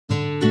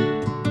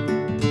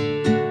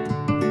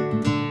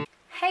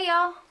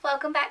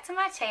welcome back to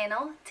my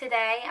channel.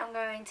 Today I'm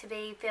going to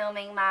be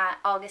filming my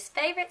August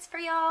favorites for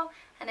y'all.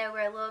 I know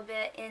we're a little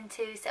bit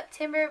into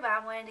September, but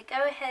I wanted to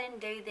go ahead and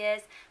do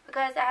this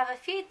because I have a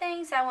few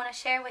things I want to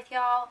share with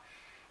y'all.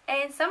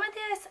 And some of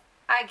this,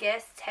 I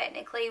guess,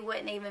 technically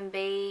wouldn't even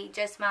be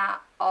just my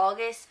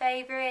August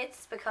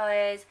favorites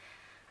because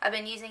I've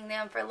been using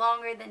them for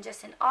longer than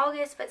just in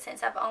August, but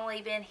since I've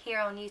only been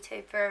here on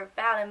YouTube for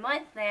about a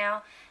month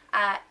now,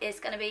 it's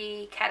going to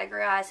be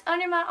categorized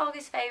under my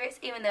August favorites,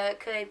 even though it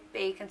could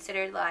be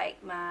considered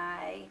like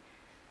my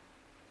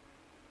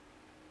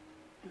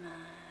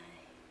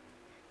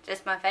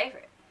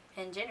favorite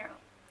in general.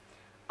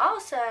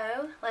 Also,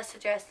 let's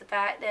address the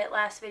fact that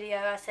last video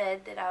I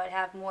said that I would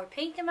have more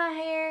pink in my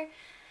hair.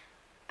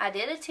 I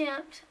did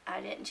attempt,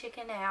 I didn't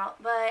chicken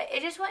out, but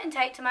it just wouldn't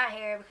take to my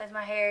hair because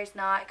my hair is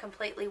not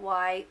completely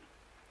white.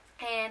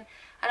 And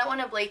I don't want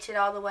to bleach it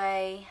all the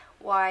way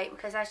white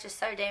because that's just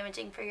so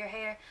damaging for your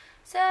hair.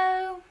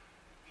 So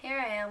here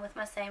I am with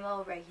my same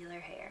old regular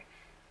hair.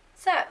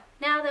 So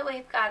now that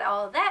we've got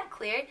all of that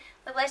cleared,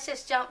 let's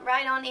just jump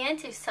right on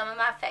into some of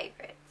my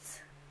favorites.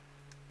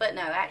 But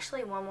no,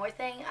 actually one more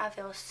thing. I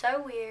feel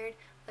so weird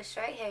with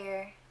straight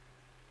hair.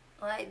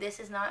 Like, this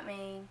is not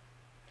me.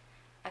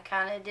 I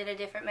kind of did a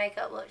different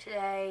makeup look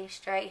today.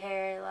 Straight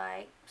hair,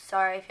 like,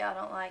 sorry if y'all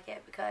don't like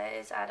it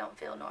because I don't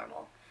feel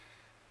normal.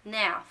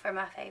 Now, for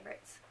my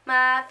favorites.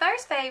 My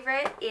first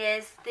favorite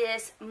is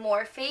this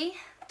Morphe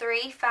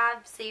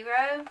 350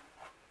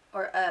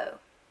 or O.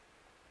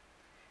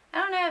 I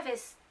don't know if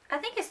it's, I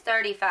think it's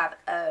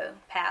 350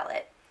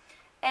 palette.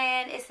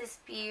 And it's this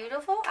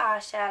beautiful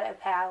eyeshadow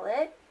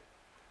palette.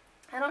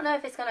 I don't know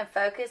if it's going to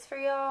focus for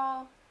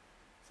y'all.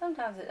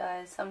 Sometimes it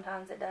does,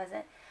 sometimes it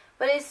doesn't.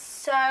 But it's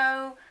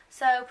so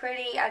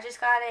pretty. I just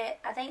got it,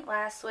 I think,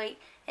 last week.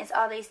 It's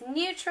all these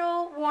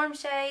neutral warm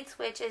shades,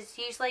 which is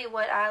usually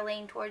what I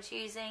lean towards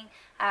using.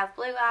 I have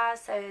blue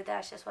eyes, so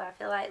that's just what I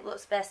feel like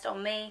looks best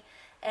on me.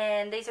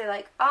 And these are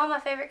like all my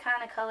favorite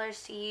kind of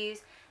colors to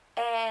use.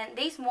 And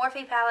these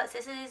Morphe palettes,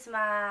 this is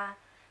my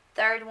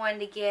third one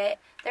to get.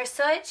 They're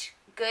such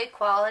good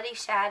quality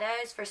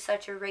shadows for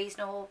such a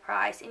reasonable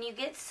price. And you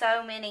get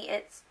so many.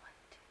 It's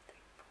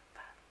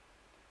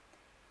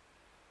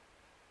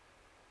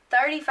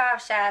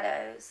 35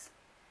 shadows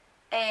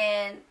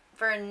and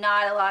for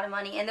not a lot of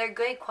money, and they're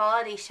good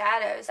quality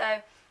shadows. So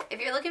if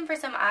you're looking for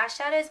some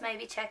eyeshadows,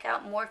 maybe check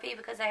out Morphe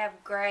because they have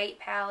great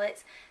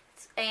palettes.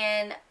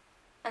 And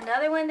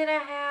another one that I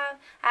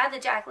have the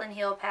Jaclyn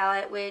Hill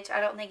palette, which I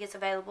don't think is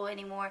available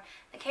anymore.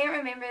 I can't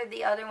remember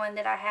the other one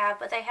that I have,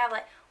 but they have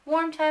like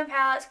warm tone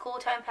palettes, cool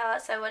tone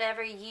palettes, so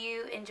whatever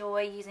you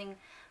enjoy using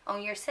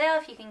on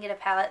yourself, you can get a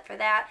palette for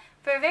that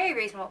for a very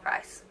reasonable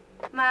price.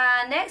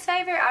 My next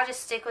favorite, I'll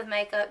just stick with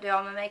makeup, do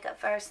all my makeup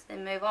first,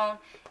 then move on,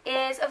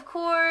 is, of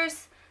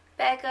course,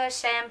 Becca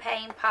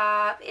Champagne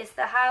Pop. It's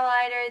the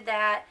highlighter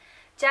that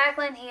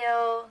Jaclyn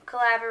Hill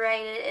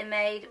collaborated and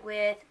made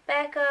with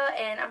Becca,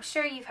 and I'm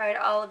sure you've heard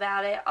all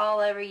about it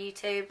all over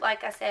YouTube.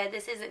 Like I said,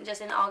 this isn't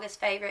just an August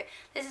favorite.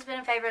 This has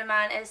been a favorite of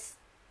mine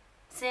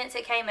since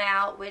it came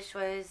out, which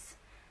was,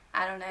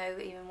 I don't know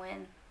even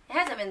when. It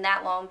hasn't been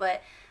that long,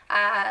 but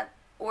I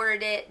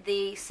ordered it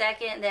the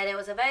second that it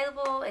was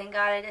available and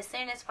got it as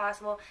soon as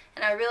possible,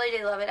 and I really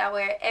do love it. I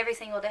wear it every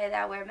single day that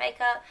I wear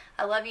makeup.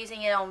 I love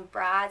using it on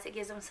brides. It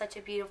gives them such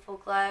a beautiful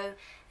glow.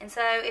 And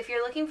so if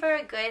you're looking for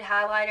a good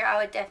highlighter,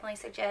 I would definitely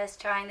suggest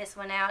trying this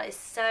one out. It's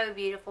so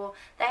beautiful.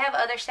 They have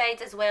other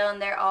shades as well,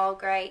 and they're all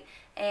great,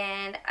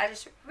 and I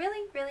just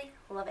really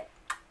love it.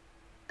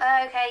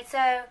 Okay,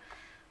 so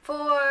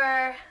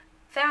for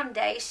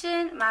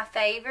foundation, my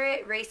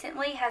favorite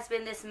recently has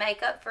been this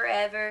Makeup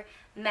Forever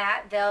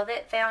Matte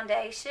Velvet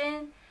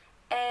Foundation,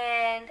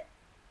 and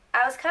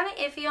I was kind of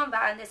iffy on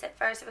buying this at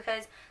first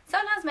because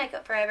sometimes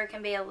Makeup Forever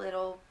can be a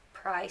little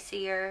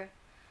pricier.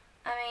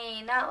 I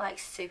mean, not like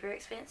super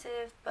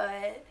expensive,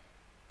 but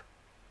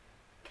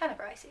kind of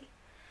pricey.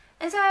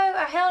 And so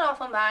I held off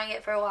on buying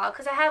it for a while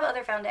because I have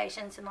other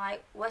foundations, and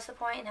like, what's the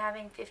point in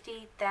having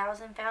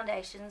 50,000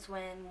 foundations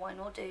when one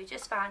will do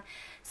just fine?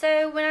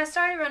 So when I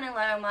started running low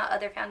on my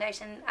other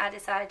foundation, I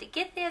decided to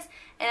get this,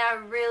 and I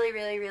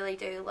really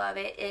do love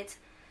it. It's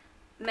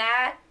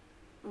matte,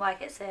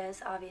 like it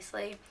says,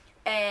 obviously.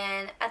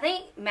 And I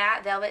think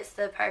matte velvet's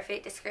the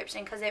perfect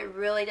description because it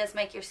really does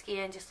make your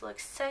skin just look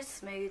so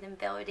smooth and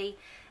velvety.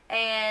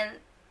 And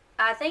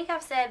I think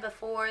I've said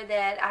before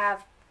that I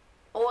have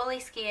oily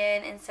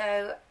skin, and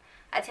so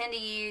I tend to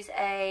use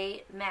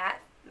a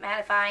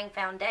mattifying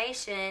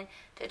foundation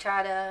to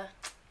try to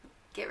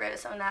get rid of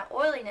some of that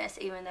oiliness,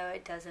 even though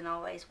it doesn't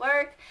always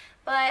work.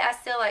 But I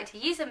still like to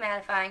use a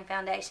mattifying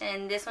foundation,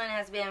 and this one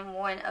has been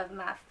one of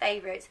my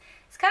favorites.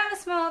 It's kind of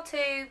a small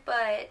tube,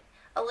 but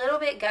a little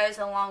bit goes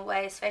a long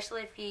way,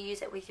 especially if you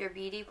use it with your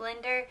beauty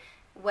blender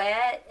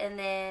wet and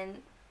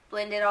then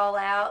blend it all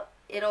out.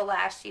 It'll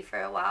last you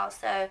for a while.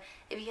 So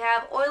if you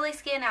have oily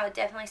skin, I would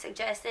definitely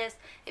suggest this.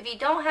 If you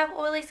don't have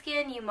oily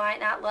skin, you might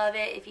not love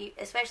it.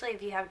 Especially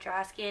if you have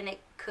dry skin, it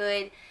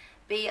could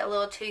be a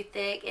little too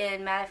thick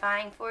and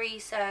mattifying for you.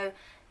 So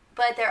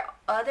But their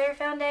other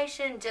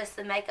foundation, just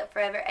the Makeup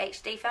Forever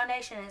HD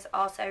foundation, is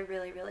also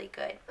really, really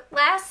good.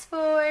 Last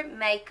for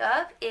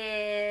makeup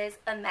is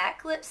a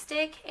MAC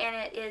lipstick, and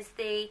it is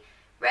the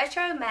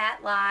Retro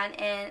Matte line,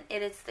 and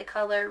it is the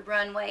color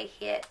Runway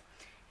Hit.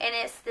 And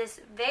it's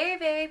this very,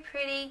 very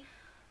pretty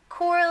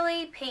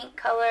corally pink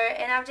color,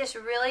 and I've just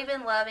really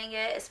been loving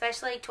it,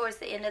 especially towards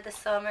the end of the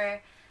summer.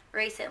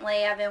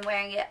 Recently, I've been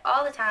wearing it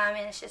all the time,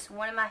 and it's just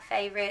one of my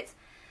favorites.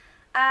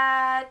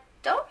 I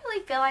don't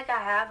really feel like I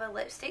have a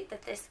lipstick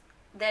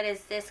that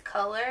is this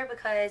color,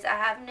 because I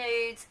have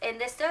nudes, and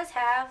this does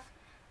have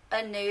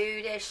a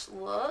nude-ish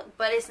look,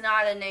 but it's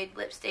not a nude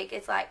lipstick.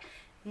 It's like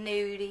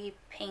nudie,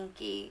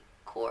 pinky,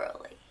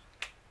 corally,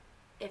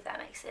 if that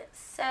makes sense.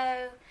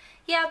 So,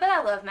 yeah, but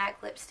I love MAC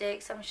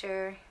lipsticks. I'm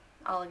sure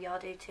all of y'all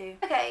do too.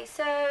 Okay,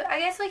 so I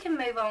guess we can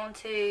move on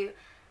to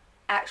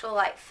actual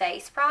like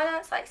face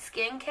products, like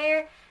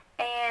skincare.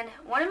 And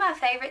one of my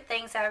favorite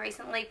things I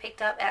recently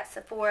picked up at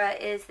Sephora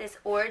is this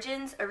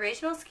Origins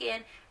Original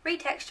Skin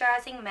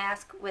Retexturizing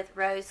Mask with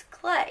Rose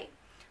Clay.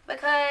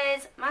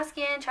 Because my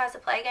skin tries to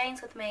play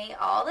games with me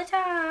all the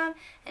time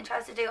and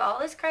tries to do all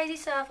this crazy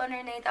stuff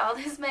underneath all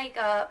this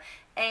makeup,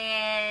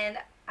 and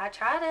I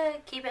try to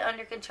keep it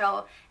under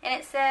control.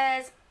 And it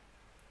says,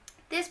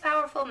 this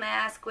powerful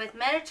mask with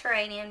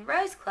Mediterranean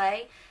rose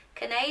clay,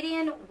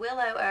 Canadian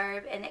willow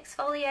herb, and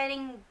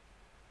exfoliating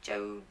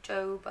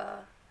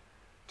jojoba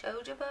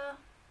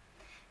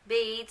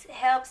beads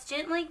helps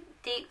gently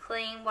deep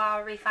clean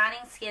while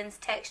refining skin's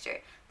texture.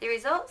 The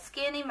result,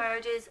 skin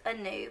emerges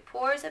anew,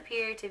 pores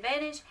appear to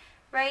vanish,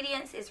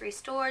 radiance is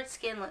restored,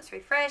 skin looks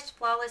refreshed,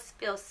 flawless,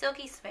 feels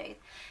silky smooth.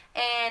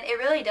 And it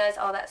really does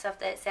all that stuff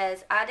that it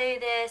says. I do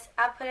this,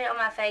 I put it on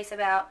my face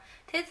about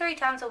 2 to 3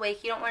 times a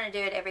week. You don't want to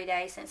do it every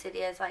day since it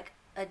is like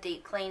a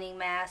deep cleaning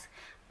mask.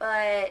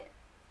 But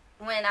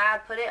when I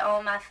put it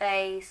on my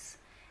face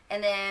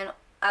and then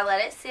I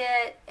let it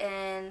sit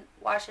and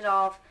wash it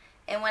off,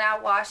 and when I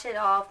wash it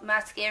off,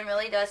 my skin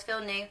really does feel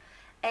new.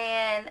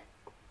 And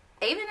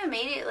even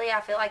immediately,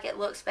 I feel like it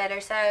looks better.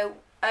 So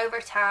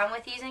over time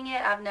with using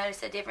it, I've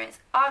noticed a difference.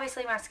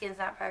 Obviously, my skin's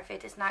not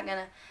perfect. It's not going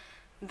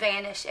to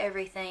vanish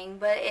everything,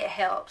 but it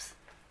helps.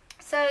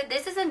 So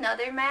this is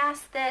another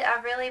mask that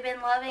I've really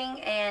been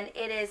loving, and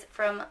it is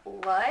from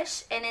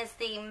Lush, and it's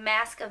the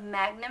Mask of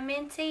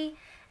Magnanimity,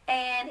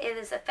 and it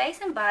is a face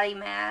and body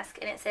mask,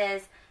 and it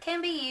says,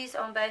 can be used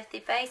on both the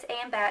face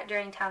and back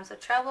during times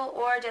of trouble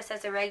or just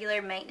as a regular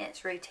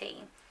maintenance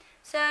routine.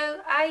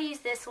 So I use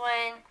this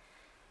one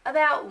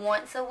about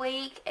once a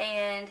week,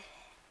 and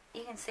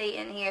you can see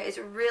in here it's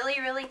really,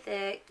 really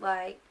thick,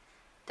 like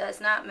does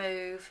not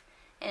move,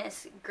 and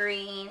it's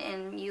green,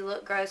 and you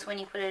look gross when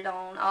you put it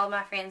on. All of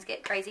my friends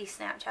get crazy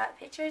Snapchat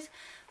pictures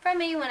from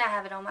me when I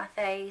have it on my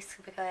face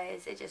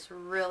because it just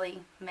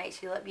really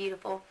makes you look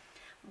beautiful.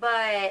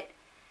 But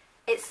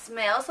it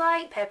smells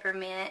like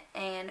peppermint,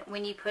 and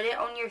when you put it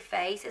on your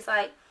face, it's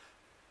like,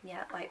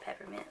 yeah, like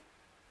peppermint.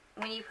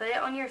 When you put it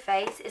on your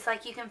face, it's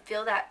like you can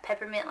feel that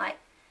peppermint like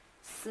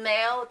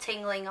smell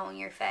tingling on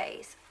your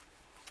face.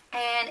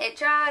 And it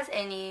dries,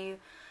 and you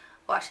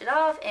wash it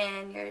off,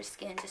 and your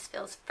skin just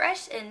feels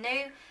fresh and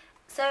new.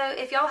 So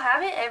if y'all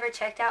haven't ever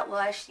checked out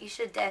Lush, you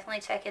should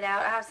definitely check it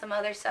out. I have some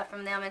other stuff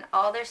from them, and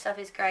all their stuff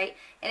is great.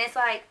 And it's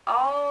like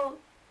all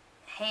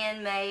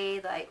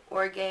handmade, like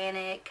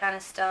organic kind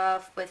of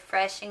stuff with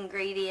fresh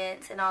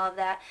ingredients and all of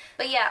that.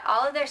 But yeah,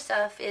 all of their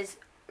stuff is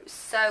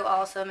so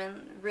awesome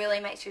and really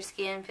makes your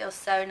skin feel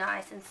so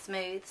nice and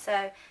smooth.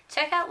 So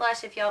check out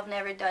Lush if y'all have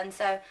never done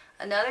so.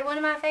 Another one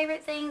of my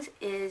favorite things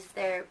is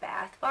their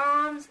bath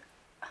bombs.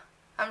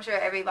 I'm sure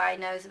everybody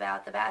knows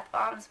about the bath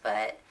bombs,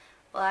 but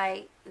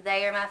like,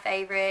 they are my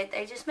favorite.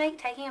 They just make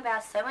taking a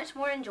bath so much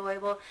more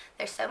enjoyable.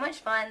 They're so much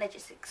fun. They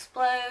just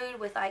explode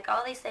with like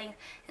all these things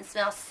and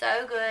smell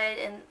so good,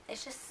 and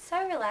it's just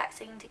so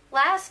relaxing.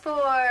 Last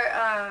for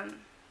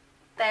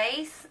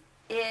face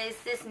is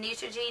this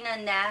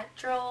Neutrogena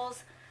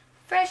Naturals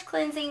Fresh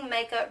Cleansing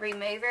Makeup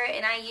Remover,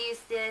 and I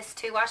use this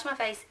to wash my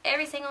face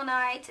every single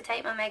night to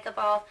take my makeup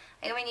off.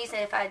 I can use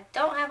it if I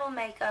don't have on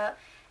makeup.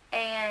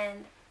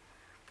 And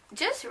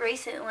just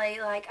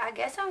recently, like, I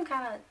guess I'm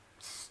kind of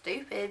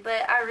stupid,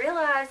 but I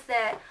realized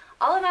that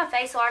all of my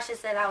face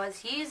washes that I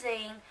was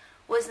using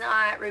was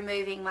not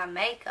removing my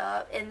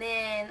makeup. And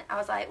then I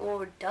was like,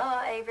 well,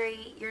 duh,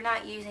 Avery, you're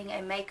not using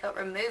a makeup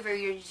remover,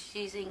 you're just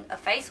using a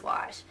face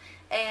wash.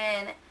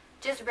 And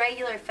just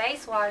regular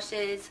face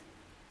washes,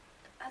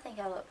 I think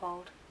I look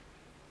bold.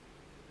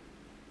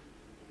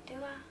 Do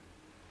I?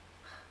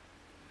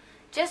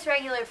 Just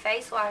regular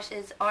face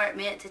washes aren't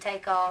meant to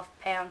take off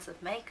pounds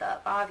of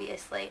makeup,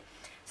 obviously.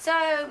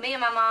 So me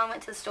and my mom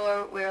went to the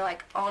store. We were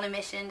like on a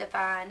mission to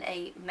find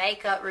a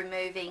makeup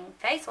removing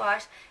face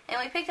wash, and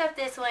we picked up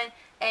this one,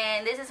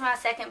 and this is my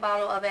second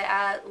bottle of it.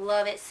 I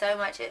love it so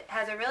much. It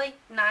has a really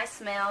nice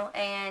smell,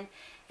 and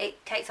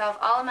it takes off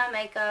all of my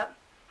makeup.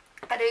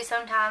 I do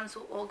sometimes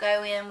will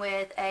go in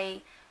with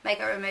a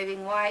makeup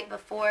removing wipe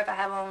before if I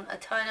have on a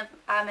ton of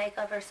eye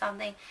makeup or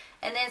something.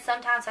 And then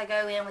sometimes I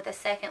go in with a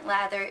second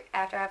lather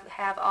after I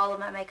have all of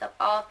my makeup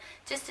off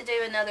just to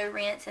do another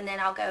rinse, and then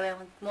I'll go in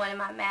with one of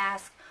my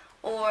masks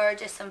or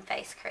just some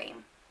face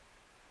cream.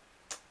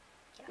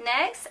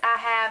 Next, I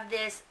have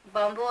this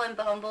Bumble and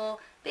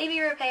Bumble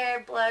BB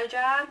Repair Blow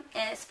Dry,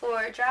 and it's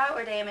for dry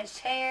or damaged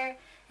hair.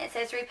 It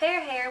says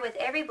repair hair with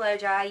every blow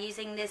dry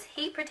using this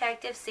heat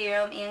protective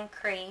serum in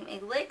cream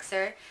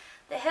elixir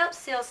that helps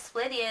seal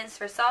split ends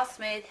for soft,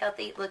 smooth,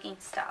 healthy looking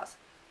styles.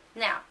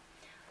 Now,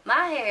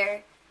 my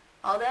hair,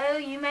 although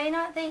you may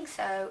not think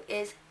so,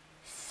 is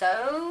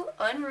so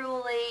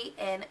unruly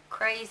and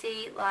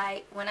crazy.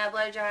 Like when I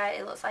blow dry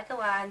it, it looks like a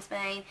lion's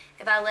mane.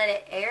 If I let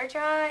it air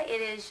dry,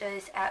 it is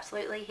just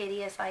absolutely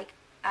hideous. Like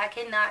I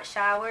cannot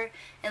shower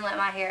and let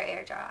my hair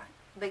air dry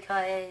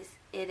because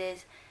it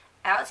is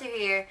out to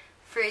here,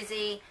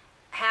 frizzy,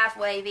 half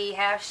wavy,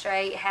 half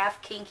straight,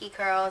 half kinky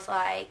curls.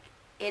 Like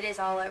it is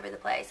all over the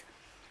place.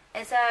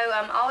 And so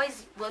I'm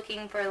always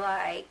looking for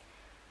like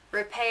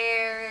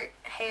hair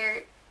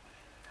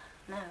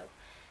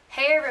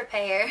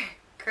repair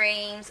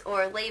creams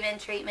or leave-in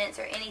treatments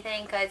or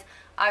anything, because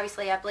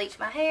obviously I bleach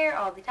my hair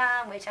all the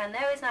time, which I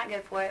know is not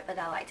good for it, but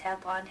I like to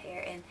have blonde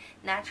hair, and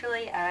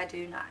naturally I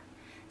do not.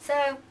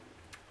 So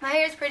my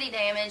hair is pretty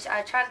damaged.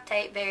 I try to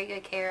take very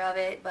good care of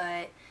it,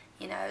 but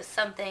you know,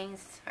 some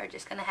things are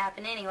just going to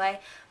happen anyway.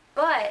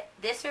 But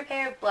this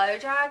Repair Blow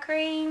Dry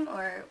Cream,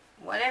 or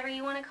whatever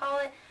you want to call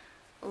it,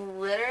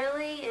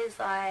 literally is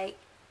like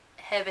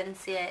heaven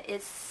sent.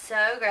 It's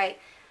so great.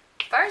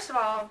 First of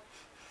all,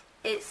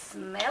 it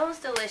smells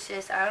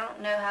delicious. I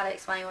don't know how to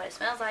explain what it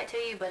smells like to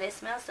you, but it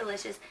smells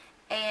delicious.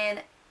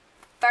 And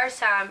first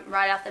time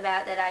right off the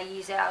bat that I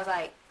used it, I was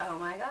like, oh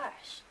my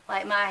gosh.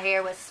 Like my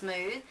hair was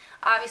smooth.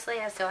 Obviously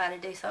I still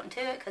had to do something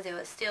to it because it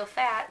was still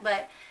fat,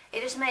 but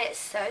it just made it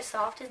so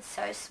soft and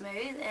so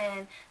smooth.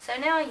 And so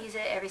now I use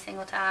it every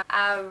single time.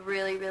 I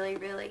really, really,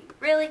 really,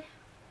 really,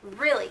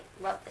 really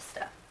love this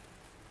stuff.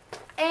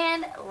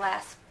 And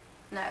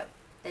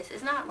this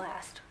is not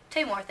last.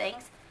 Two more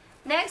things.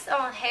 Next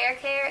on hair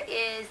care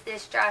is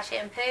this dry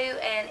shampoo,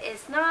 and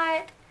it's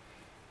not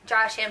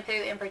dry shampoo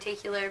in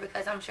particular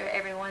because I'm sure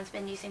everyone's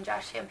been using dry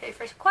shampoo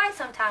for quite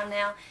some time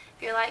now.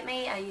 If you're like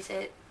me, I use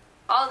it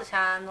all the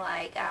time.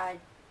 Like I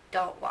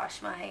don't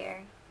wash my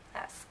hair.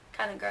 That's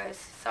kind of gross.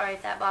 Sorry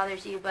if that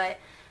bothers you, but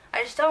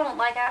I just don't.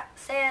 Like I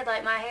said,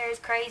 like my hair is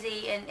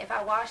crazy, and if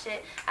I wash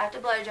it, I have to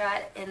blow dry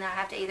it, and I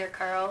have to either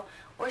curl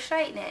or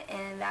straighten it,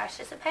 and that's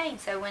just a pain.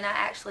 So when I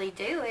actually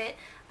do it,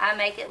 I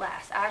make it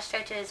last. I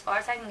stretch it as far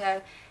as I can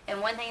go,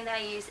 and one thing that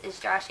I use is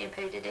dry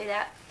shampoo to do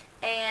that.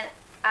 And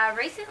I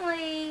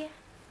recently,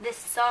 this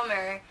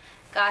summer,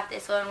 got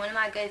this one. One of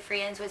my good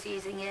friends was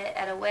using it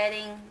at a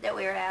wedding that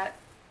we were at,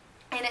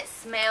 and it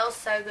smells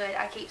so good.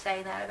 I keep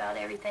saying that about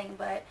everything,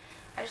 but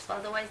I just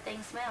love the way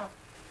things smell.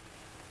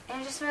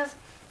 And it just smells,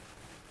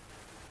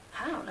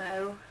 I don't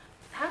know.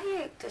 How do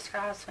you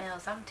describe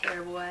smells? I'm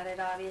terrible at it,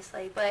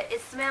 obviously. But it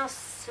smells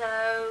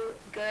so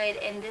good.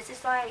 And this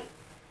is like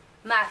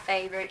my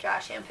favorite dry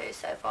shampoo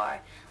so far.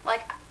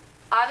 Like,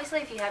 obviously,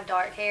 if you have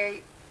dark hair,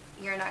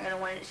 you're not going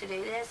to want it to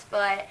do this.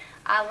 But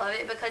I love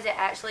it because it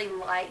actually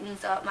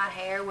lightens up my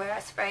hair where I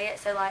spray it.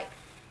 So, like,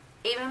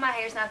 even if my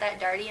hair's not that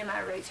dirty and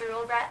my roots are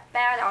real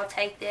bad, I'll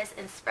take this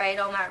and spray it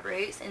on my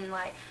roots and,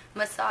 like,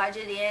 massage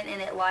it in.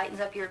 And it lightens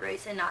up your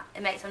roots and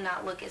it makes them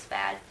not look as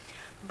bad.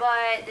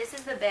 But this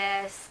is the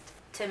best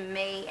to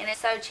me, and it's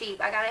so cheap.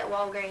 I got it at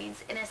Walgreens,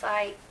 and it's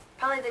like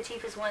probably the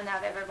cheapest one that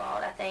I've ever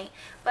bought, I think.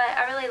 But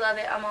I really love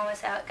it. I'm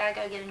almost out. Gotta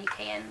go get them. You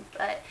can.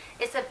 But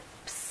it's a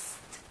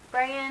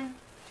brand,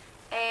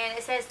 and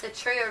it says the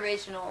true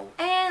original.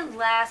 And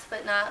last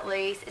but not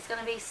least, it's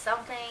gonna be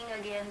something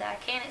again that I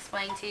can't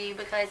explain to you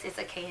because it's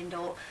a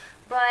candle.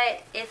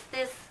 But it's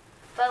this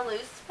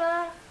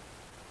Voluspa.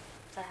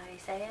 Is that how you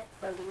say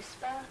it?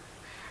 Voluspa?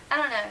 I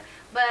don't know.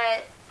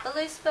 But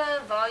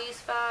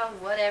Voluspa,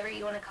 whatever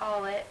you want to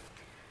call it.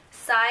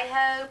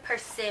 Siho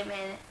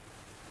Persimmon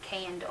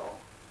Candle.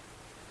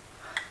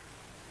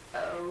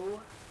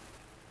 Oh.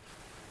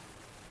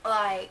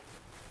 Like,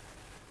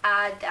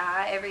 I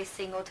die every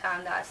single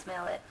time that I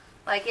smell it.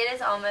 Like, it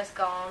is almost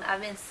gone.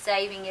 I've been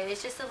saving it.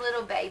 It's just a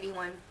little baby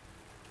one.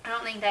 I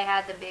don't think they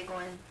had the big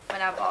one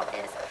when I bought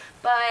this.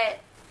 But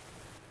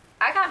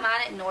I got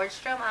mine at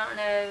Nordstrom. I don't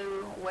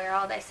know where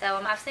all they sell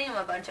them. I've seen them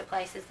a bunch of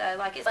places, though.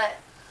 Like, it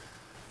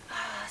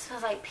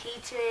smells like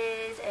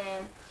peaches,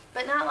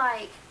 but not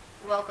like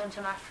welcome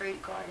to my fruit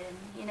garden,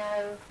 you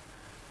know.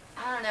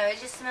 I don't know,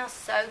 it just smells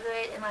so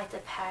good, and like the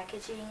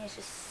packaging is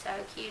just so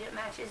cute. It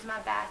matches my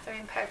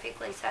bathroom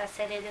perfectly, so I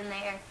set it in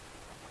there.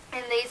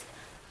 And these,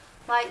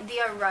 like, the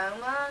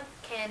aroma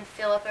can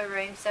fill up a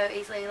room so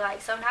easily.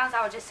 Like, sometimes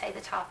I'll just take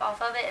the top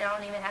off of it and I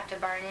don't even have to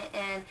burn it,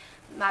 and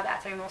my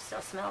bathroom will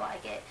still smell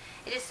like it.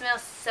 It just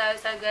smells so,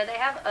 so good. They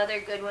have other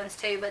good ones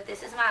too, but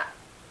this is my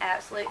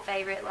absolute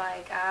favorite.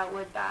 Like, I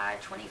would buy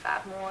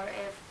 25 more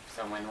if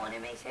someone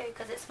wanted me to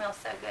because it smells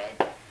so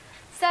good.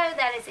 So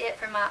that is it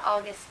for my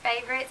August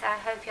favorites. I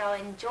hope y'all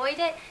enjoyed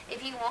it.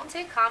 If you want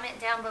to, comment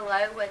down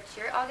below what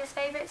your August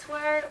favorites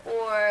were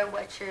or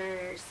what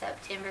your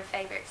September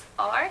favorites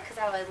are, because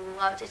I would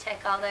love to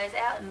check all those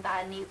out and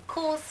buy new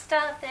cool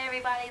stuff that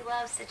everybody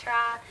loves to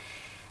try.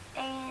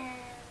 And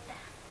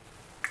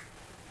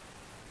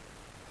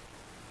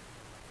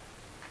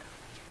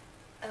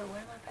oh, what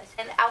am I posting?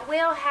 And I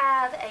will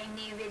have a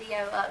new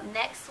video up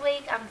next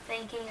week. I'm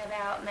thinking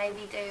about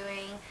maybe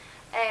doing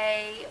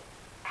a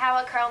how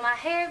I curl my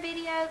hair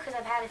video, because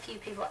I've had a few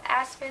people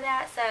ask for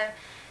that. So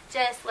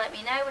just let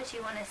me know what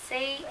you want to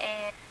see.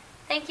 And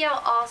thank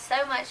y'all all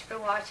so much for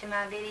watching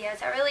my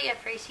videos. I really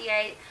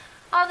appreciate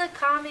all the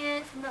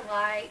comments and the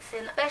likes,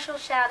 and a special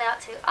shout out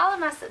to all of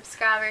my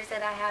subscribers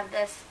that I have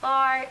thus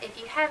far. If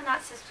you have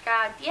not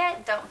subscribed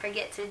yet, don't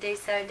forget to do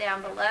so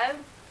down below,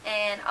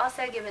 and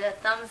also give it a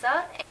thumbs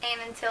up.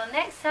 And until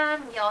next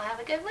time, y'all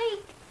have a good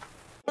week.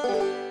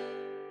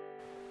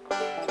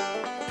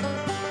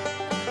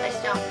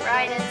 Let's jump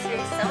right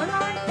into some of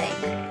my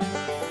favorites.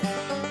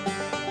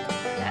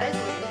 That is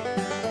weird.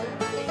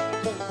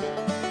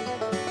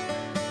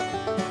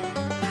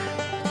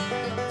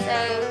 So